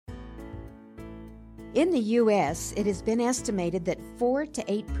In the U.S., it has been estimated that 4 to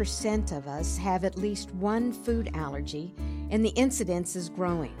 8% of us have at least one food allergy, and the incidence is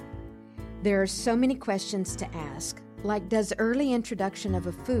growing. There are so many questions to ask, like does early introduction of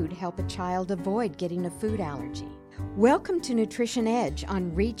a food help a child avoid getting a food allergy? Welcome to Nutrition Edge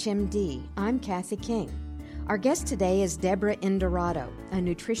on ReachMD. I'm Kathy King. Our guest today is Debra Indorato, a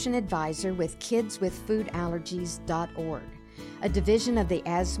nutrition advisor with kidswithfoodallergies.org. a division of the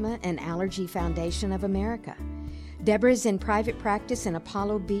Asthma and Allergy Foundation of America. Debra is in private practice in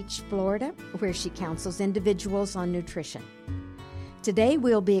Apollo Beach, Florida, where she counsels individuals on nutrition. Today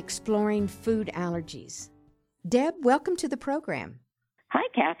we'll be exploring food allergies. Deb, welcome to the program. Hi,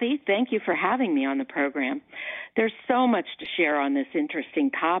 Kathy. Thank you for having me on the program. There's so much to share on this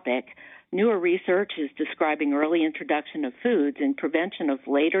interesting topic. Newer research is describing early introduction of foods and prevention of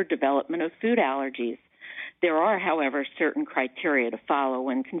later development of food allergies. There are, however, certain criteria to follow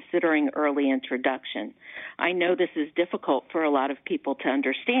when considering early introduction. I know this is difficult for a lot of people to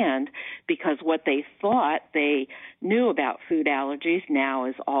understand because what they thought they knew about food allergies now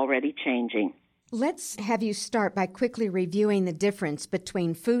is already changing. Let's have you start by quickly reviewing the difference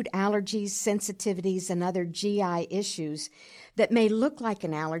between food allergies, sensitivities, and other GI issues that may look like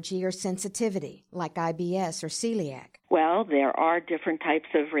an allergy or sensitivity, like IBS or celiac. Well, there are different types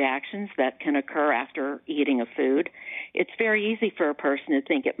of reactions that can occur after eating a food. It's very easy for a person to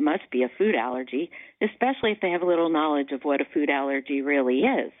think it must be a food allergy, especially if they have a little knowledge of what a food allergy really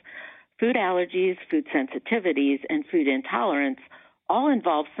is. Food allergies, food sensitivities, and food intolerance all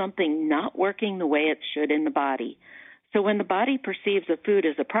involve something not working the way it should in the body. So when the body perceives a food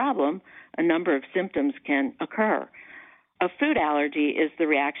as a problem, a number of symptoms can occur. A food allergy is the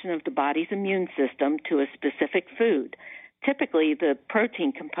reaction of the body's immune system to a specific food. Typically, the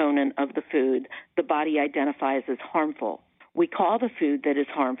protein component of the food the body identifies as harmful. We call the food that is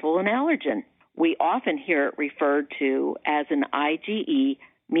harmful an allergen. We often hear it referred to as an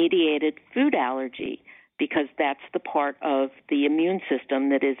IgE-mediated food allergy, because that's the part of the immune system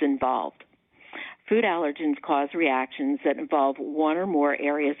that is involved. Food allergens cause reactions that involve one or more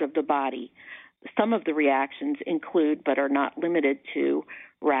areas of the body. Some of the reactions include, but are not limited to,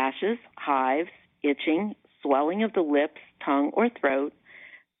 rashes, hives, itching, swelling of the lips, tongue, or throat,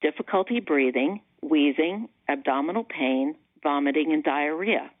 difficulty breathing, wheezing, abdominal pain, vomiting, and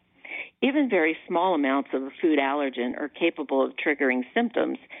diarrhea. Even very small amounts of a food allergen are capable of triggering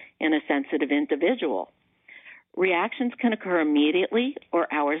symptoms in a sensitive individual. Reactions can occur immediately or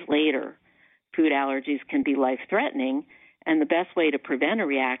hours later. Food allergies can be life-threatening, and the best way to prevent a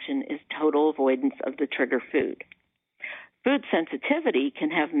reaction is total avoidance of the trigger food. Food sensitivity can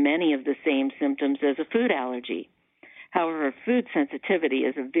have many of the same symptoms as a food allergy. However, food sensitivity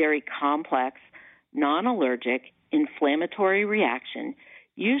is a very complex, non-allergic, inflammatory reaction,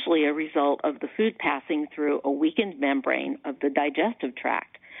 usually a result of the food passing through a weakened membrane of the digestive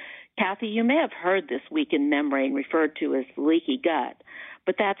tract. Kathy, you may have heard this weakened membrane referred to as the leaky gut,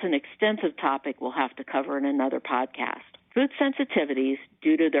 but that's an extensive topic we'll have to cover in another podcast. Food sensitivities,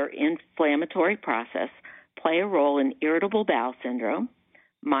 due to their inflammatory process, play a role in irritable bowel syndrome,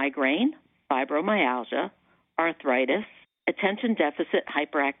 migraine, fibromyalgia, arthritis, attention deficit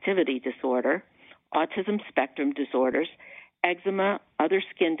hyperactivity disorder, autism spectrum disorders, eczema, other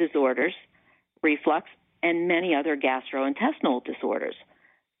skin disorders, reflux, and many other gastrointestinal disorders.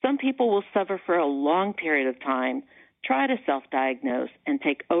 Some people will suffer for a long period of time, try to self-diagnose, and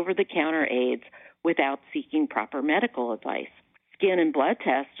take over-the-counter aids without seeking proper medical advice. Skin and blood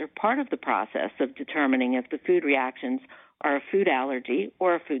tests are part of the process of determining if the food reactions are a food allergy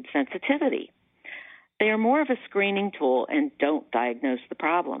or a food sensitivity. They are more of a screening tool and don't diagnose the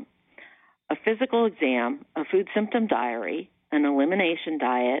problem. A physical exam, a food symptom diary, an elimination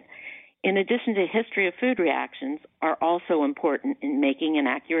diet, in addition to history of food reactions, are also important in making an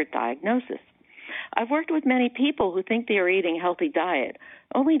accurate diagnosis. I've worked with many people who think they are eating a healthy diet,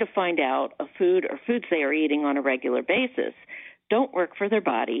 only to find out a food or foods they are eating on a regular basis don't work for their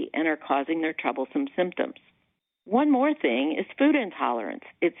body and are causing their troublesome symptoms. One more thing is food intolerance.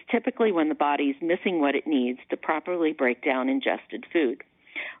 It's typically when the body is missing what it needs to properly break down ingested food.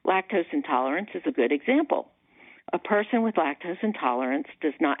 Lactose intolerance is a good example. A person with lactose intolerance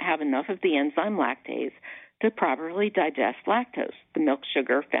does not have enough of the enzyme lactase to properly digest lactose, the milk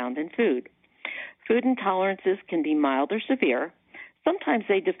sugar found in food. Food intolerances can be mild or severe. Sometimes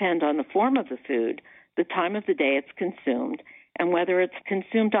they depend on the form of the food, the time of the day it's consumed, and whether it's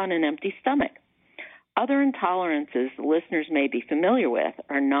consumed on an empty stomach. Other intolerances the listeners may be familiar with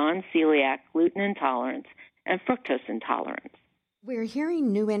are non-celiac gluten intolerance and fructose intolerance. We're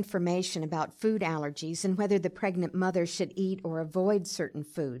hearing new information about food allergies and whether the pregnant mother should eat or avoid certain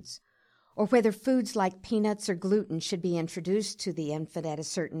foods. or whether foods like peanuts or gluten should be introduced to the infant at a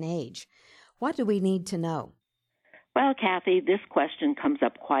certain age. What do we need to know? Well, Kathy, this question comes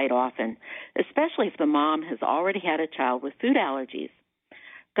up quite often, especially if the mom has already had a child with food allergies.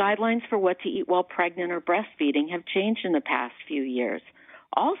 Guidelines for what to eat while pregnant or breastfeeding have changed in the past few years.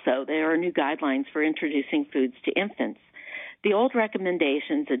 Also, there are new guidelines for introducing foods to infants. The old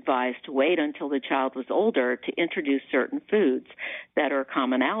recommendations advised to wait until the child was older to introduce certain foods that are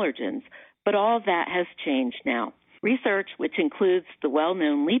common allergens, but all of that has changed now. Research, which includes the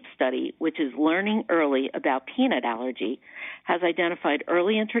well-known LEAP study, which is learning early about peanut allergy, has identified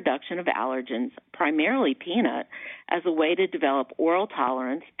early introduction of allergens, primarily peanut, as a way to develop oral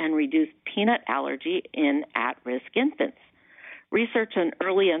tolerance and reduce peanut allergy in at-risk infants. Research on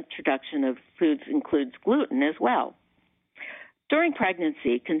early introduction of foods includes gluten as well. During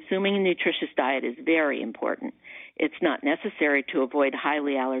pregnancy, consuming a nutritious diet is very important. It's not necessary to avoid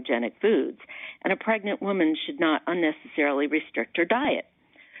highly allergenic foods, and a pregnant woman should not unnecessarily restrict her diet.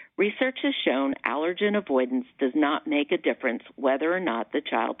 Research has shown allergen avoidance does not make a difference whether or not the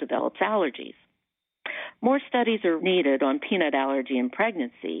child develops allergies. More studies are needed on peanut allergy in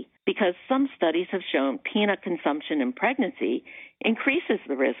pregnancy because some studies have shown peanut consumption in pregnancy increases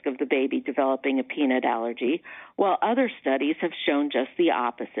the risk of the baby developing a peanut allergy, while other studies have shown just the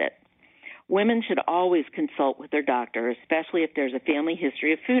opposite. Women should always consult with their doctor, especially if there's a family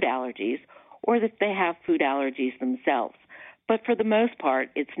history of food allergies or that they have food allergies themselves. But for the most part,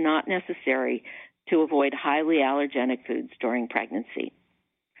 it's not necessary to avoid highly allergenic foods during pregnancy.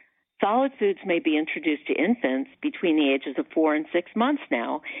 Solid foods may be introduced to infants between the ages of 4 and 6 months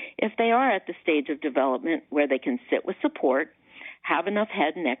now if they are at the stage of development where they can sit with support, have enough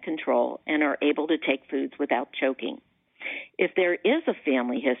head and neck control, and are able to take foods without choking. If there is a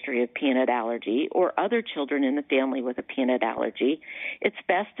family history of peanut allergy or other children in the family with a peanut allergy, it's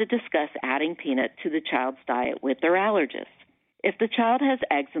best to discuss adding peanut to the child's diet with their allergist. If the child has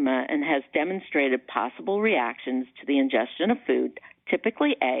eczema and has demonstrated possible reactions to the ingestion of food,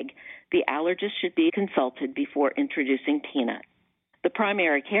 typically egg, the allergist should be consulted before introducing peanut. The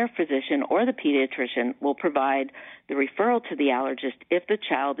primary care physician or the pediatrician will provide the referral to the allergist if the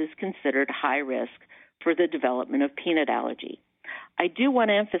child is considered high risk for the development of peanut allergy. I do want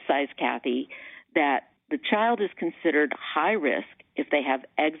to emphasize, Kathy, that the child is considered high risk if they have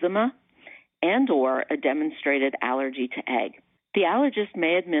eczema and or a demonstrated allergy to egg. The allergist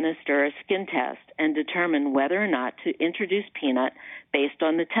may administer a skin test and determine whether or not to introduce peanut based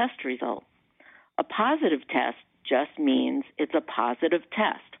on the test result. A positive test just means it's a positive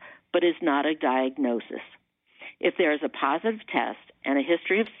test, but is not a diagnosis. If there is a positive test and a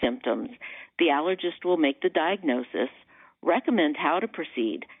history of symptoms, the allergist will make the diagnosis, recommend how to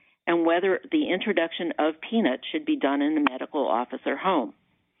proceed, and whether the introduction of peanut should be done in the medical office or home.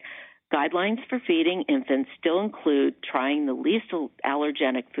 Guidelines for feeding infants still include trying the least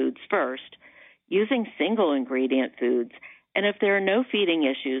allergenic foods first, using single-ingredient foods, and if there are no feeding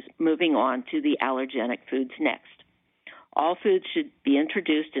issues, moving on to the allergenic foods next. All foods should be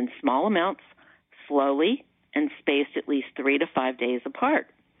introduced in small amounts, slowly, and spaced at least 3 to 5 days apart.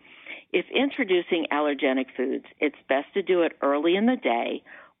 If introducing allergenic foods, it's best to do it early in the day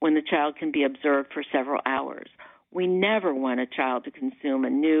when the child can be observed for several hours. We never want a child to consume a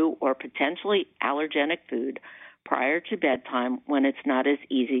new or potentially allergenic food prior to bedtime when it's not as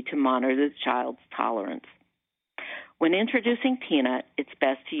easy to monitor the child's tolerance. When introducing peanut, it's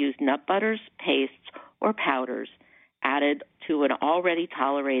best to use nut butters, pastes, or powders added to an already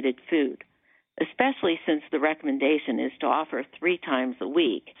tolerated food, especially since the recommendation is to offer 3 times a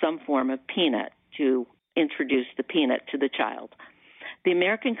week some form of peanut to introduce the peanut to the child. The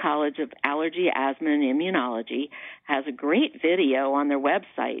American College of Allergy, Asthma, and Immunology has a great video on their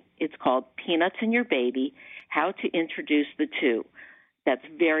website. It's called Peanuts in Your Baby, How to Introduce the Two. That's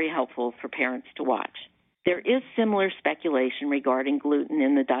very helpful for parents to watch. There is similar speculation regarding gluten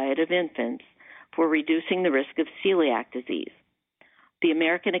in the diet of infants for reducing the risk of celiac disease. The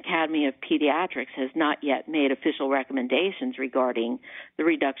American Academy of Pediatrics has not yet made official recommendations regarding the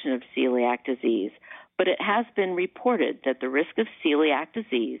reduction of celiac disease, but it has been reported that the risk of celiac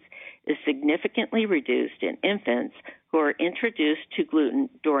disease is significantly reduced in infants who are introduced to gluten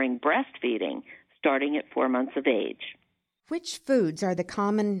during breastfeeding, starting at 4 months of age. Which foods are the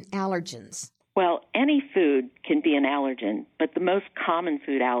common allergens? Well, any food can be an allergen, but the most common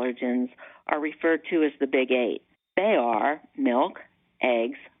food allergens are referred to as the Big 8. They are milk,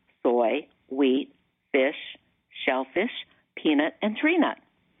 eggs, soy, wheat, fish, shellfish, peanut, and tree nut.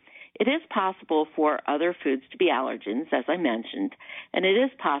 It is possible for other foods to be allergens, as I mentioned, and it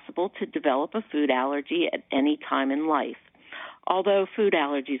is possible to develop a food allergy at any time in life. although food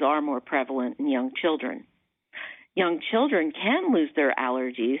allergies are more prevalent in young children. Young children can lose their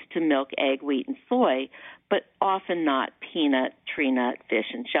allergies to milk, egg, wheat, and soy, but often not peanut, tree nut, fish,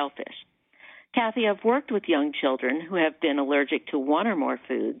 and shellfish. Kathy, I've worked with young children who have been allergic to one or more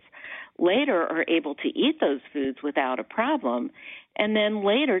foods, later are able to eat those foods without a problem, and then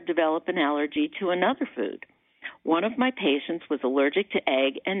later develop an allergy to another food. One of my patients was allergic to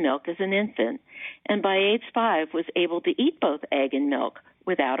egg and milk as an infant, and by age 5 was able to eat both egg and milk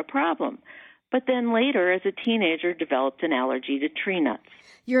without a problem, but then later as a teenager developed an allergy to tree nuts.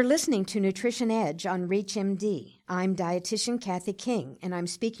 You're listening to Nutrition Edge on ReachMD. I'm Dietitian Kathy King, and I'm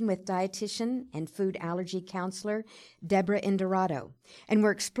speaking with dietitian and food allergy counselor Debra Indorato, and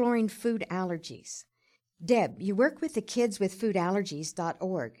we're exploring food allergies. Deb, you work with the Kids With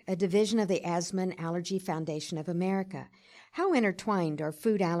Allergies.org, a division of the Asthma and Allergy Foundation of America. How intertwined are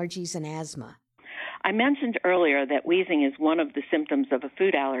food allergies and asthma? I mentioned earlier that wheezing is one of the symptoms of a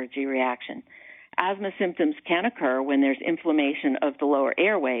food allergy reaction. Asthma symptoms can occur when there's inflammation of the lower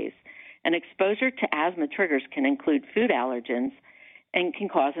airways, and exposure to asthma triggers can include food allergens and can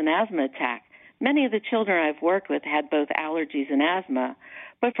cause an asthma attack. Many of the children I've worked with had both allergies and asthma,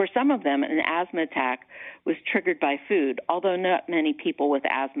 but for some of them, an asthma attack was triggered by food, although not many people with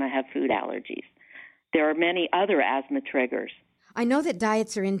asthma have food allergies. There are many other asthma triggers. I know that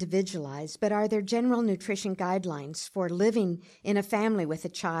diets are individualized, but are there general nutrition guidelines for living in a family with a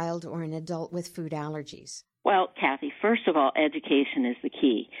child or an adult with food allergies? Well, Kathy, first of all, education is the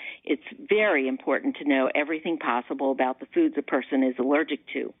key. It's very important to know everything possible about the foods a person is allergic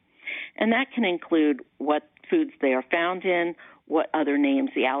to. And that can include what foods they are found in, what other names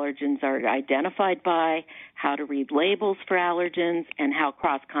the allergens are identified by, how to read labels for allergens, and how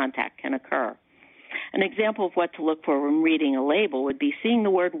cross-contact can occur. An example of what to look for when reading a label would be seeing the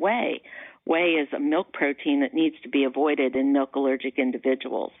word whey. Whey is a milk protein that needs to be avoided in milk-allergic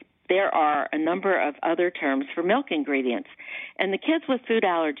individuals. There are a number of other terms for milk ingredients, and the Kids with Food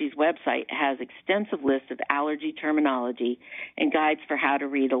Allergies website has extensive lists of allergy terminology and guides for how to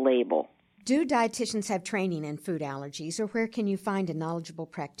read a label. Do dietitians have training in food allergies, or where can you find a knowledgeable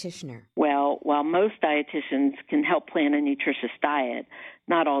practitioner? Well, while most dietitians can help plan a nutritious diet,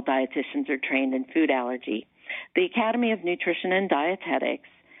 not all dietitians are trained in food allergy. The Academy of Nutrition and Dietetics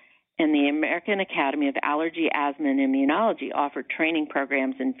and the American Academy of Allergy, Asthma, and Immunology offer training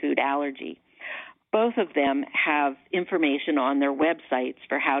programs in food allergy. Both of them have information on their websites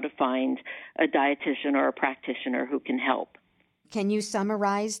for how to find a dietitian or a practitioner who can help. Can you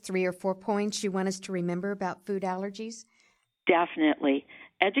summarize 3 or 4 points you want us to remember about food allergies? Definitely.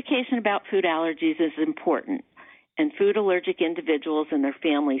 Education about food allergies is important, and food allergic individuals and their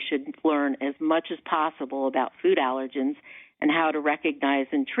families should learn as much as possible about food allergens and how to recognize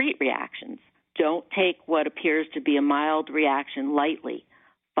and treat reactions. Don't take what appears to be a mild reaction lightly.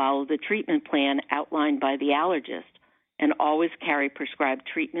 Follow the treatment plan outlined by the allergist, and always carry prescribed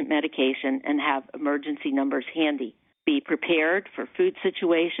treatment medication and have emergency numbers handy. Be prepared for food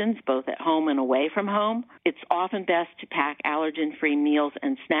situations, both at home and away from home. It's often best to pack allergen-free meals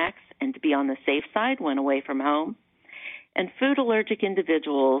and snacks and to be on the safe side when away from home. And food allergic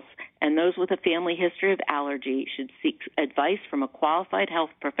individuals and those with a family history of allergy should seek advice from a qualified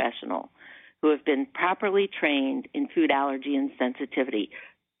health professional who have been properly trained in food allergy and sensitivity.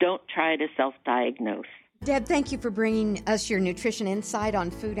 Don't try to self-diagnose. Deb, thank you for bringing us your nutrition insight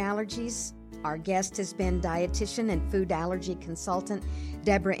on food allergies. Our guest has been dietitian and food allergy consultant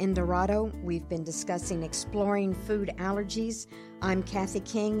Debra Indorato. We've been discussing exploring food allergies. I'm Kathy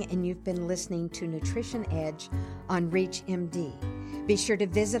King, and you've been listening to Nutrition Edge on ReachMD. Be sure to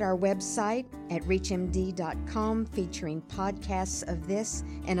visit our website at reachmd.com featuring podcasts of this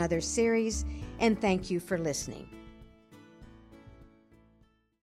and other series, and thank you for listening.